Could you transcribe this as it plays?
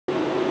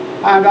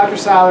Hi, I'm Dr.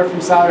 Seiler from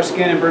Seiler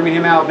Skin in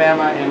Birmingham,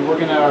 Alabama, and we're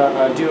going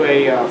to do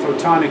a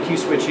Fotona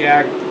Q-switch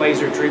YAG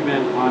laser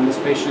treatment on this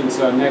patient's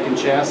neck and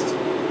chest.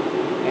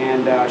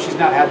 And she's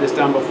not had this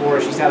done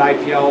before. She's had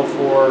IPL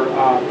for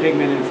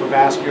pigment and for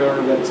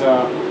vascular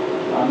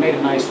that made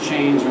a nice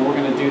change, and we're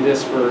going to do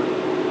this for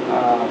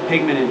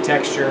pigment and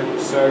texture.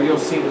 So you'll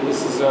see that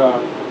this is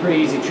a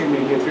pretty easy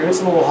treatment to get through. It's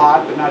a little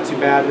hot, but not too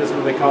bad. It doesn't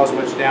really cause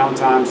much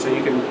downtime, so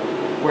you can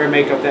wear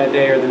makeup that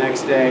day or the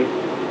next day.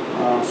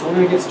 So we're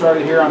going to get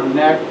started here on the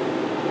neck.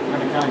 We're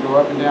going to kind of go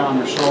up and down on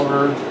the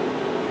shoulder.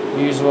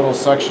 Use a little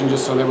suction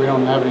just so that we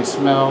don't have any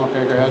smell.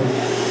 Okay, go ahead.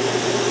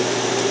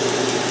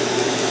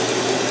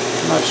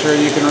 I'm not sure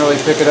you can really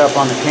pick it up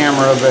on the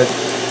camera, but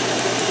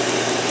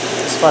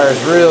this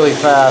fires really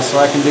fast, so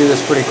I can do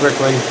this pretty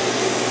quickly.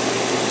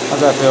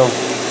 How's that feel?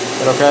 Is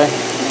that okay?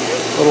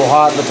 A little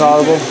hot but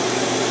tolerable?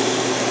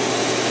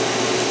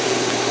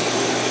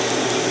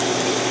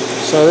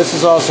 So this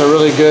is also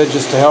really good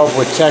just to help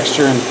with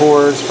texture and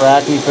pores for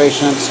acne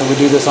patients. So we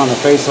do this on the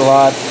face a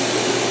lot.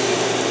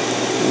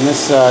 And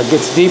this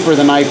gets deeper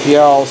than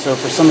IPL, so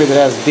for somebody that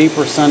has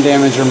deeper sun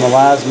damage or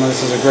melasma,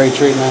 this is a great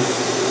treatment.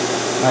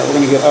 All right, we're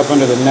going to get up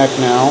under the neck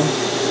now.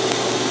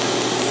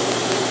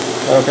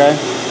 Okay.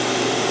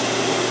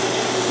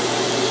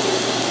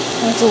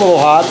 It's a little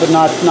hot, but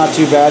not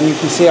too bad. And you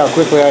can see how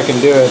quickly I can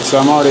do it. So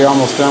I'm already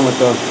almost done with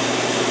the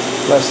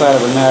left side of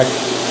her neck.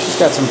 She's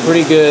got some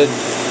pretty good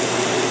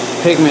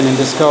pigment and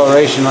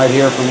discoloration right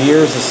here from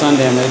years of sun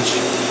damage.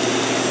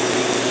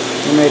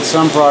 We made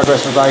some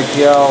progress with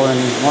IPL and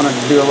wanted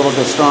to do a little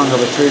bit stronger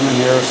of a treatment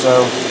here,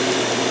 so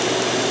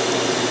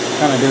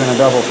kind of doing a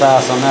double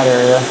pass on that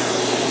area.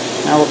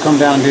 Now we'll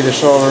come down and do the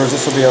shoulders.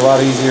 This will be a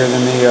lot easier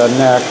than the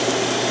neck.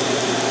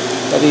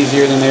 But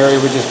easier than the area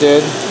we just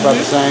did, about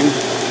the same.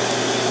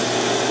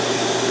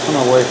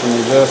 Come away from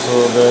me just a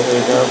little bit,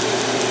 there you go.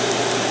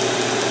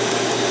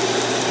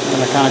 I'm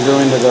going to kind of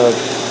go into the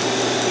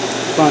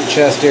front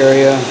chest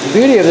area.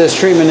 The beauty of this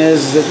treatment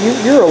is that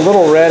you're a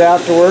little red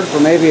afterward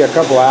for maybe a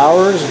couple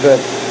hours,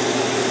 but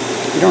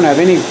you don't have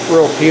any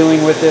real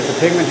peeling with it. The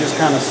pigment just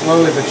kind of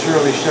slowly but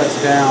surely shuts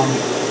down.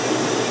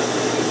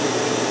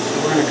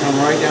 So we're going to come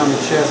right down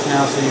the chest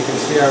now so you can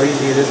see how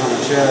easy it is on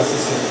the chest.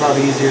 This is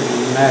probably easier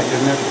than the neck,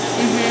 isn't it?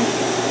 Mm-hmm.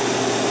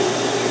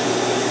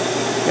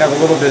 You have a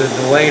little bit of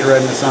delayed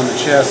redness on the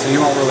chest, so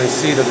you won't really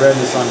see the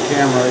redness on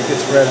camera. It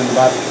gets red in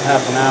about half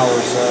an hour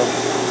or so.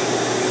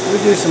 We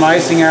do some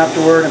icing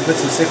afterward and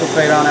put some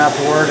cyclopate on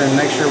afterward and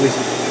make sure we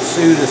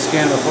soothe the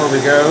skin before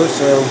we go.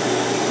 So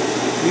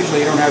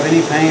usually you don't have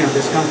any pain or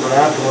discomfort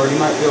afterward. You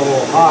might feel a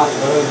little hot,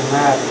 but other than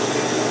that,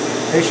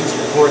 patients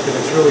report that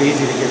it's really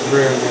easy to get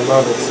through and they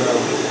love it. So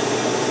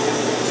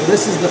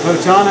this is the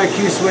Fotona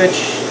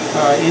Q-switch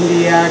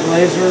ND YAG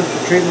laser for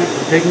treatment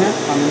for pigment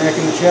on the neck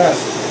and the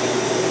chest.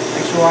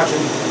 Thanks for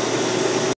watching.